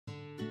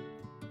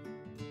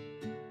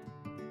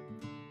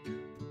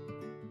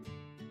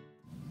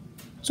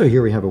So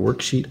here we have a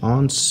worksheet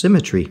on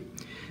symmetry,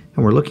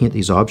 and we're looking at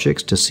these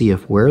objects to see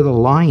if where the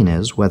line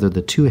is, whether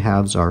the two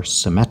halves are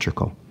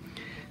symmetrical.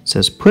 It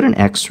says put an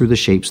X through the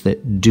shapes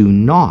that do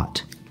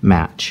not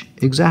match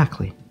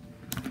exactly.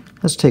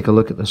 Let's take a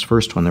look at this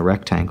first one, the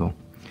rectangle.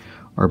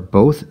 Are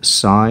both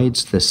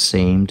sides the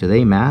same? Do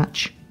they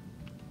match?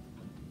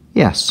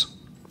 Yes.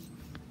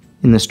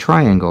 In this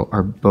triangle,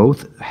 are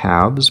both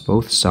halves,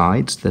 both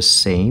sides the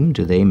same?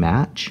 Do they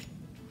match?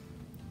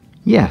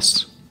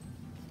 Yes.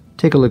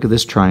 Take a look at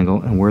this triangle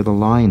and where the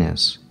line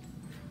is.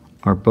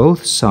 Are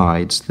both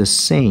sides the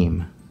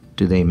same?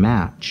 Do they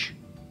match?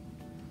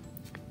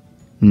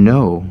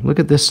 No. Look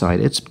at this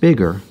side. It's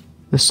bigger.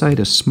 This side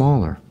is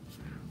smaller.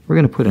 We're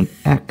going to put an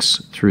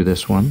X through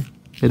this one.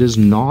 It is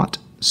not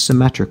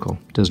symmetrical.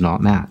 Does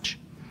not match.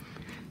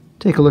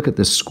 Take a look at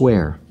this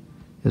square.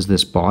 Is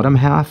this bottom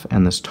half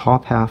and this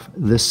top half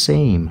the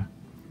same?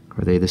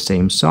 Are they the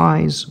same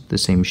size, the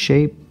same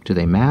shape? Do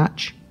they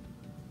match?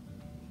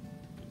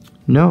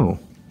 No,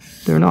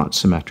 they're not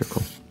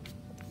symmetrical.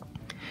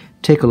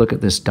 Take a look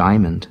at this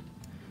diamond.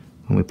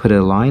 When we put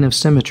a line of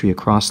symmetry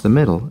across the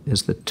middle,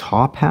 is the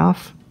top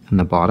half and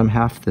the bottom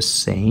half the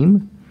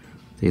same?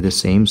 Are they the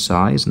same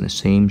size and the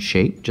same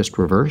shape, just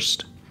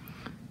reversed?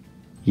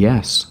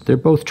 Yes, they're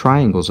both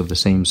triangles of the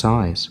same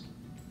size.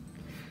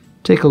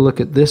 Take a look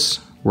at this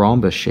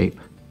rhombus shape.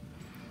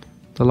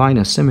 The line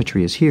of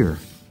symmetry is here.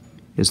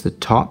 Is the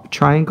top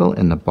triangle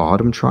and the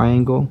bottom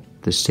triangle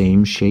the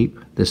same shape,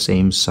 the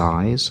same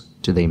size?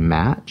 Do they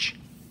match?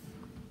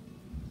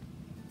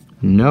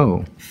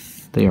 No,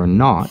 they are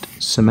not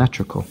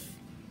symmetrical.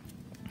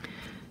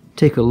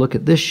 Take a look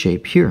at this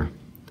shape here.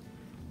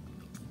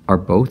 Are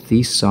both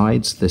these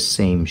sides the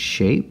same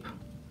shape?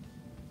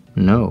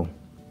 No.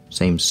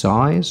 Same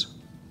size?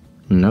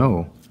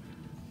 No.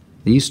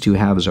 These two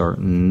halves are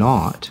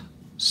not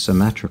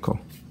symmetrical.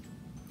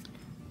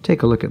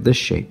 Take a look at this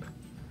shape.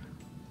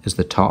 Is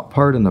the top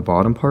part and the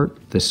bottom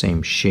part the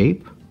same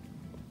shape?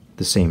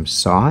 The same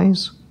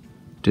size?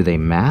 Do they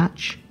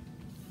match?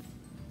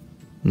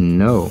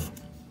 No,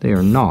 they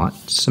are not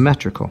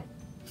symmetrical.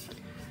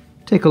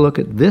 Take a look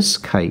at this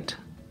kite.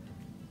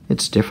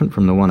 It's different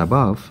from the one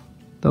above.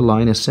 The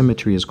line of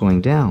symmetry is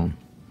going down.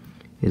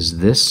 Is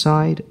this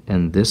side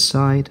and this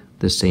side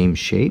the same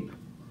shape?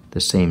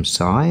 The same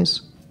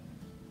size?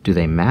 Do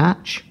they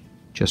match?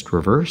 Just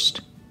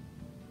reversed?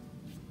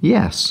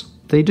 Yes,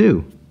 they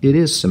do. It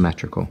is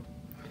symmetrical.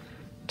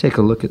 Take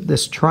a look at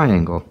this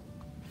triangle.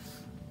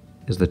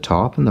 Is the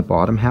top and the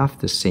bottom half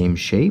the same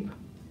shape?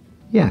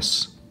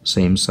 Yes.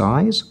 Same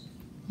size?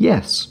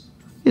 Yes.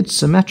 It's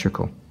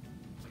symmetrical.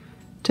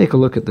 Take a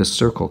look at this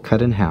circle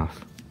cut in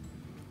half.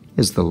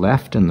 Is the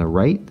left and the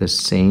right the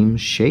same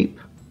shape?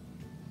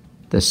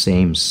 The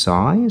same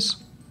size?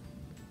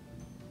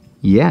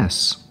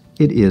 Yes,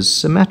 it is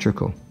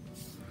symmetrical.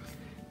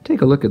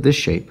 Take a look at this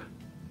shape.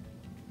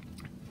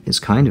 It's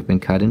kind of been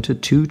cut into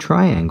two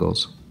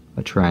triangles.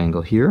 A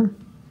triangle here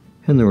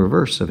and the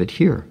reverse of it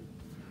here.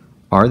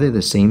 Are they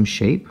the same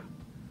shape?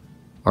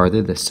 Are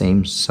they the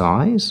same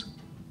size?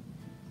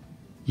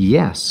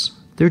 Yes,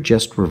 they're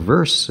just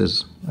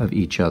reverses of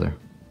each other.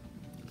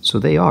 So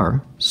they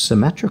are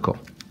symmetrical.